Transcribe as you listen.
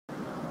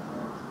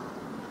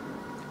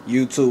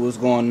YouTube, what's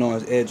going on?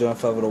 It's Air Jordan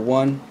Forever the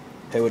One.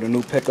 Here with a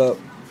new pickup,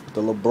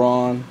 the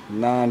Lebron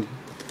 9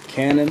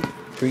 Cannon,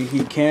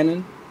 preheat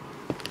cannon.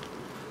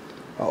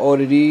 I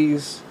ordered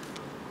these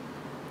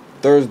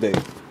Thursday.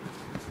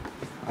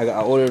 I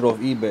ordered it off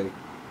eBay.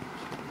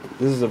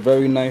 This is a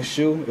very nice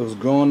shoe. It was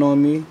growing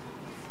on me.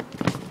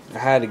 I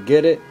had to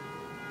get it.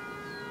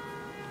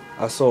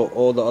 I saw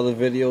all the other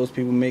videos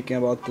people making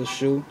about this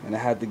shoe, and I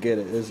had to get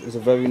it. It's a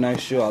very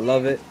nice shoe. I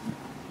love it.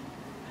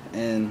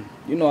 And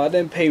you know, I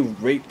didn't pay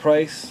rate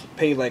price.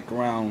 Paid like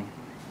around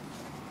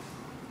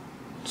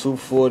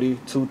 $240,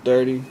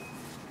 $230.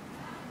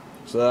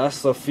 So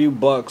that's a few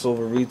bucks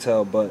over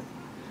retail, but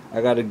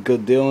I got a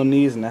good deal on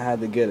these, and I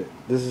had to get it.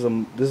 This is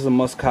a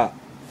must cop.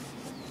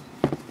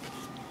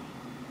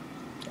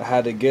 I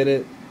had to get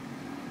it.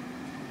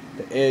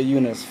 The air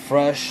unit's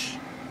fresh.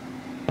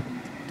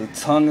 The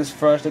tongue is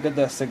fresh. Look at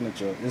that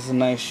signature. This is a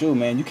nice shoe,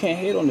 man. You can't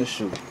hate on this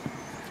shoe.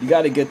 You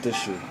gotta get this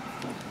shoe.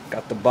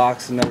 Got the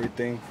box and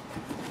everything.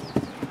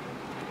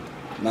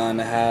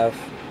 9.5.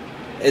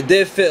 It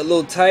did fit a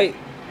little tight,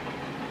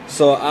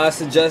 so I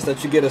suggest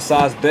that you get a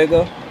size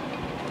bigger.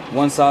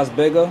 One size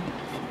bigger.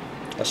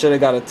 I should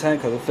have got a 10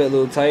 because it fit a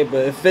little tight,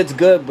 but it fits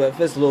good, but it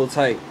fits a little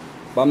tight.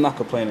 But I'm not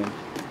complaining.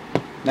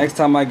 Next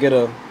time I get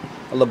a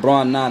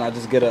Lebron 9, I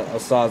just get a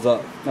size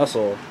up. That's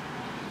all.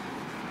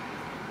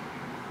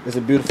 It's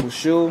a beautiful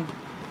shoe.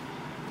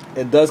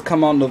 It does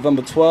come out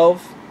November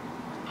 12th,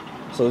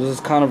 so this is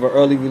kind of an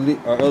early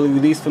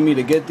release for me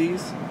to get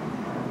these.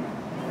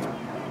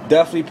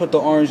 Definitely put the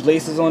orange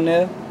laces on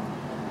there.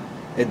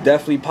 It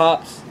definitely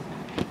pops.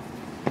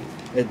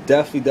 It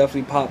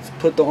definitely pops.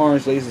 Put the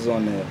orange laces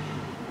on there.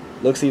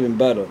 Looks even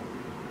better.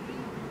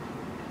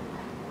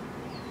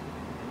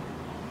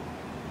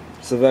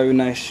 It's a very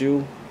nice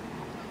shoe.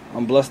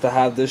 I'm blessed to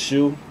have this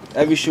shoe.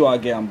 Every shoe I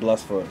get, I'm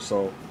blessed for it.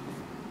 So,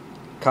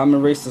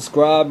 comment, rate,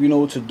 subscribe. You know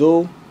what to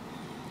do.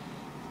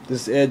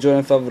 This is Air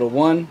Jordan Forever the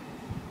One.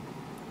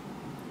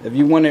 If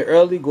you want it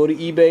early, go to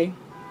eBay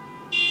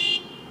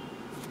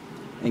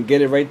and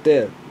get it right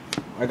there.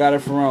 I got it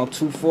for around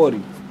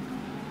 $240,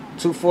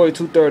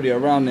 $230,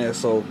 around there.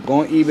 So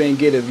go on eBay and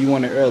get it if you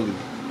want it early.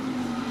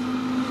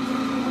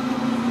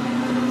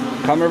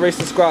 Comment, rate,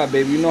 subscribe,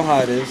 baby. You know how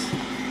it is.